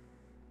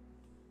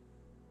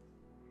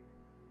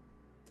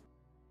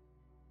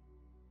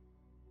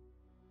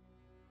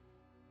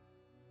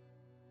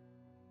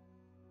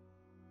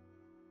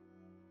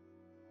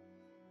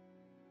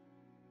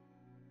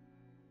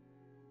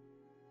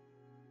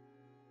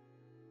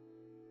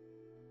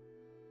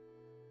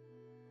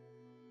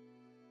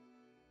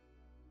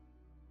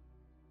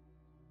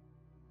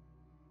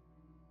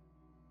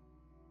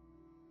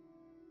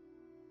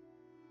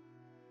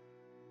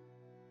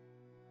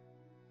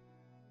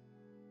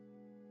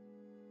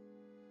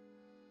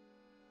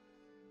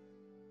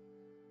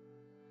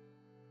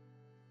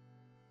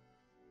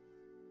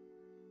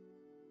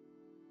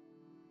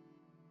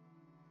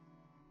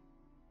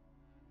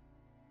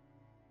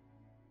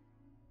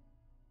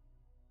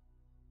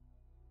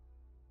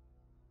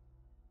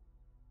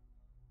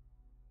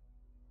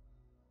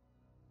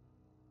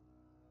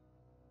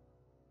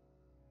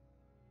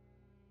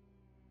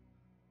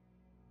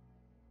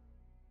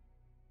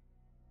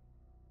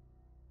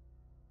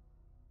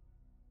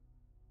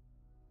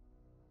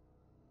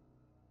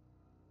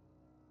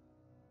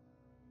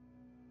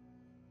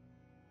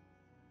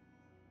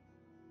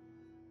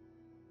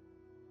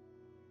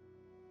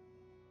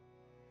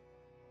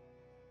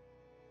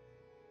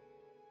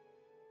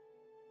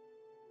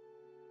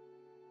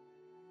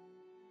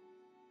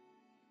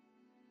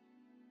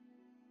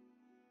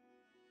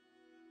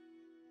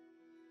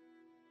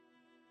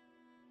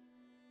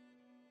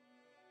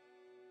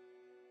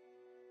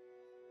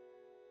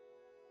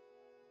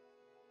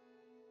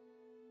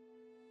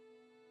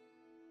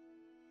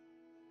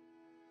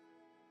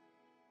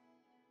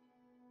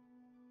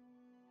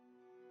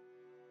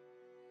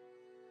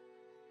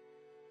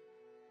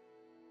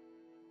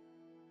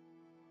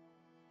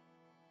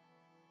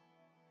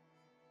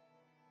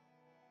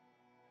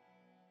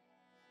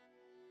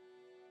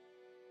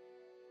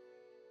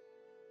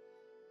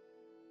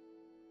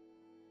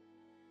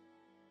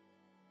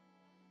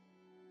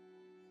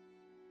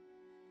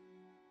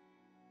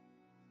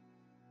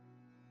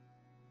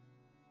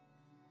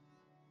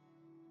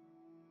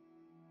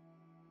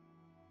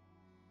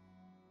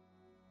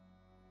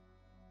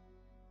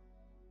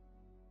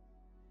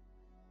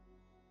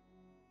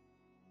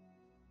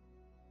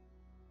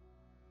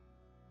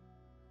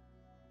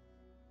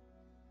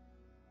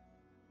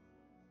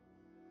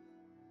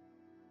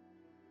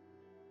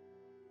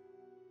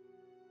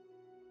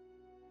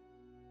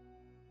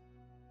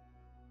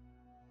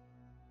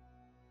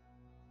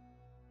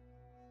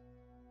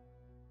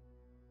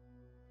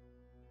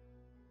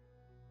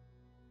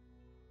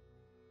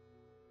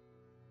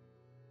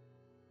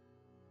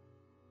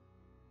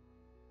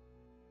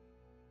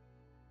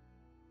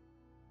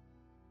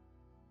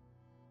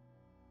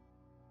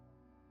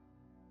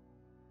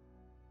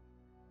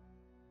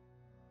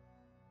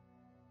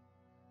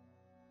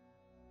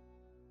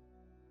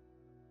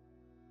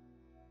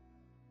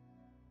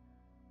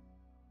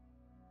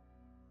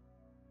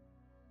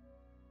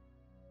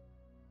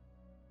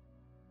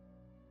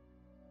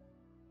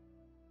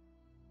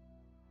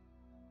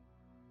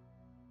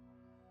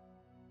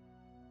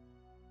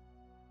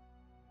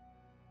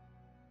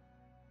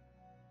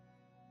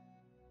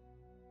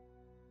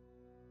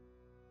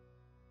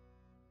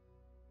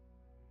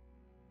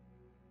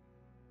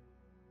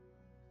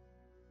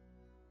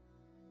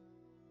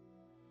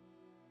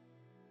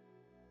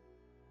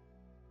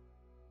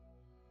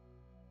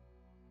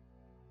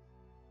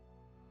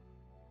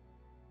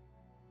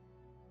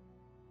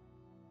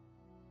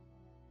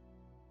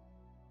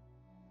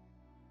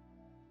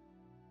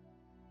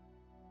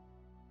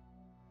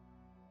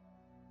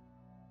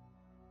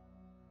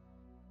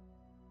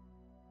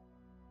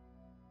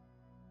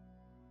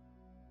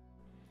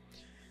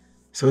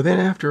 So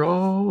then after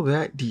all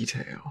that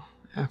detail,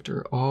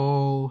 after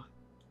all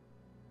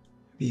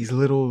these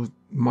little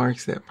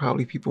marks that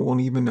probably people won't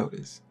even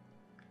notice,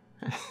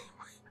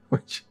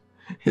 which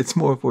it's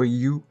more for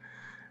you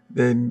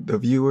than the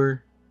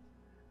viewer,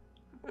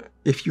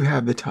 if you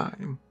have the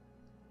time,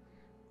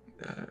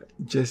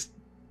 just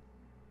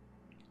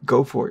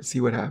go for it,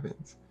 see what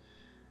happens.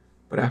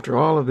 But after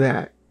all of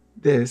that,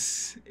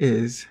 this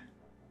is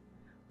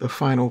the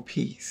final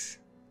piece.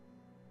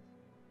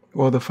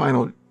 Well, the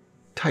final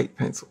tight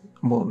pencil.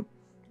 Well,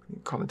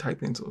 call it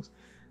tight pencils.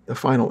 The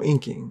final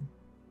inking.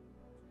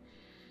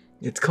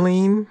 It's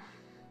clean.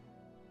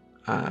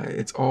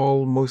 It's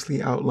all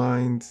mostly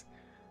outlines,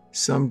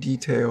 some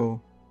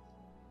detail.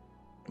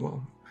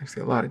 Well,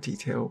 actually a lot of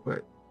detail,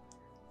 but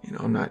you know,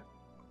 I'm not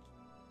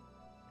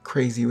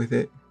crazy with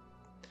it.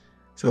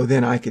 So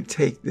then I could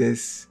take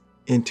this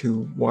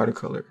into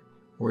watercolor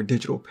or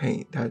digital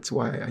paint. That's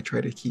why I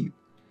try to keep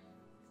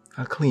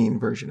a clean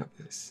version of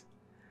this.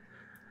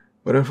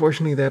 But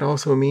unfortunately, that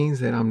also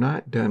means that I'm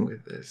not done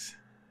with this.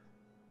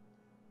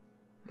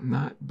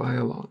 Not by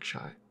a long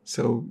shot.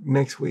 So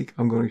next week,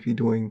 I'm going to be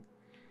doing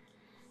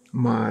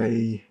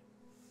my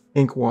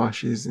ink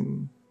washes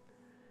and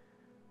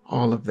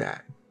all of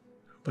that.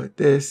 But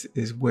this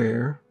is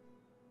where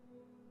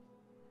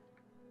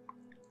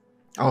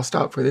I'll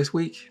stop for this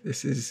week.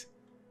 This is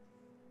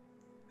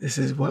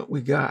what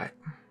we got.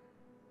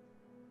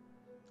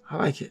 I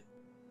like it.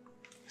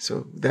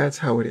 So that's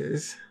how it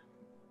is.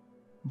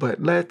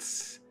 But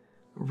let's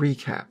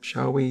recap,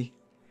 shall we?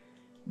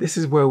 This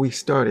is where we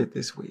started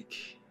this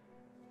week.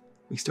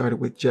 We started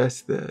with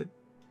just it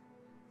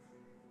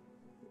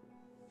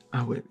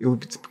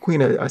was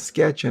between a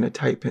sketch and a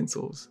tight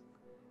pencils.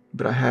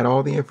 But I had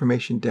all the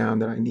information down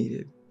that I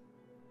needed.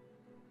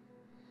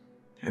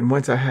 And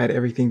once I had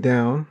everything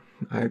down,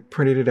 I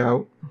printed it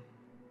out.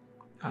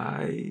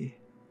 I,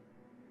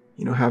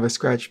 have a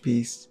scratch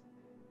piece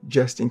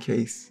just in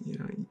case,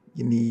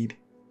 you need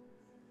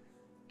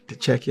to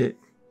check it.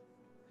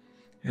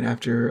 And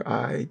after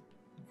I,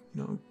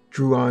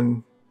 drew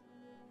on,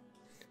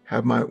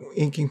 have my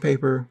inking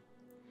paper,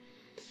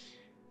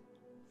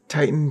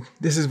 tighten.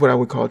 This is what I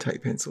would call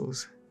tight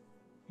pencils.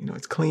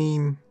 It's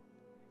clean,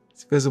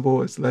 it's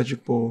visible, it's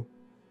legible.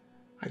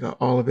 I got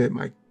all of it.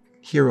 My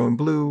hero in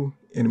blue,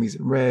 enemies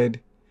in red,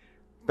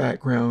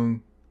 background,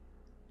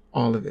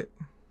 all of it.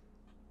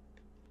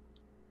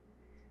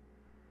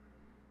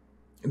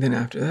 And then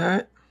after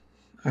that,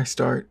 I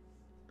start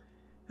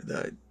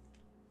the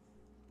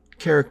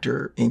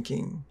character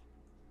inking.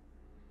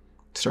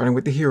 Starting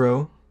with the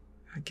hero,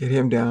 I get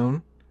him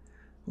down.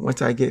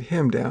 Once I get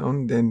him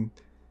down, then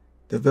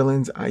the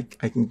villains, I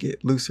can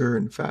get looser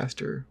and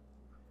faster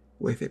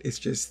with it. It's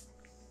just,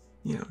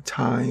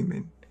 time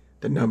and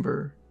the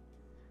number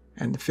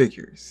and the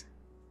figures.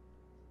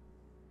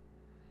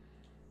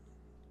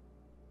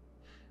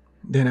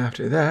 Then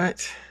after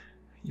that,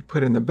 you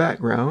put in the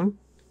background,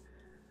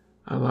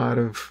 a lot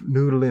of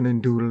noodling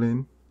and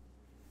doodling.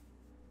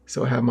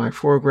 So I have my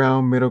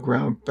foreground, middle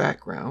ground,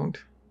 background,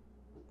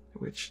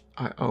 which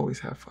I always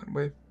have fun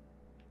with.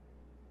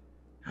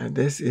 And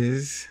this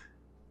is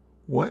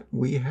what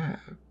we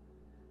have.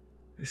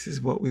 This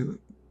is what we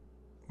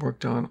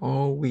worked on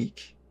all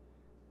week.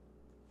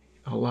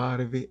 A lot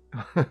of it.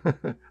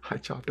 I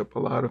chopped up a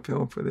lot of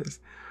film for this.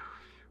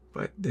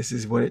 But this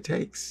is what it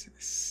takes.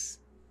 It's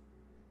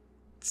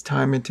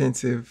time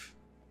intensive.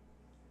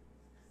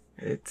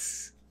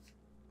 It's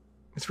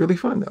really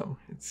fun though.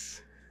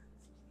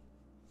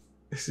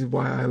 This is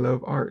why I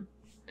love art.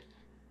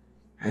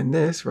 And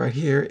this right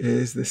here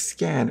is the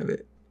scan of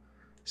it,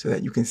 so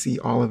that you can see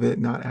all of it,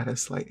 not at a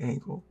slight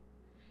angle.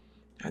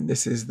 And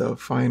this is the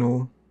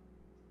final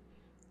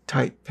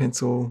tight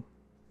pencil,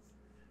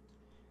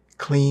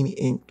 clean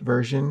inked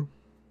version.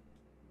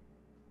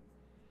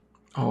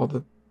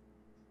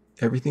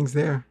 Everything's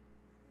there.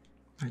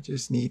 I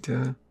just need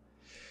to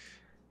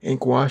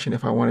ink wash, and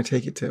if I want to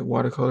take it to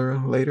watercolor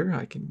later,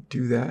 I can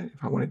do that.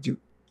 If I want to do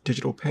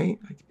digital paint,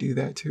 I can do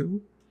that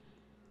too.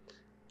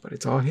 But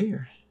it's all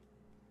here.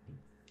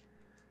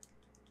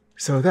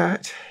 So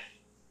that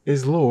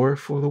is lore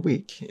for the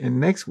week. And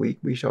next week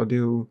we shall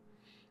do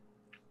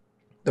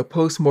the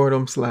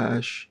postmortem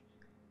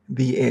 /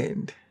 the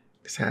end.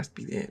 This has to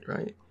be the end,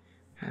 right?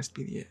 Has to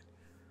be the end.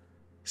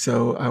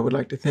 So I would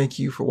like to thank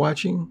you for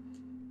watching,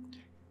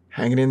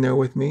 hanging in there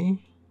with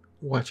me,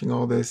 watching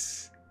all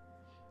this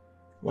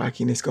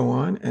wackiness go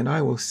on, and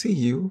I will see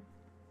you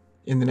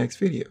in the next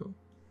video.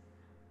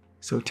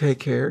 So take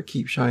care,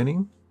 keep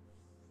shining.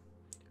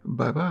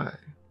 Bye-bye.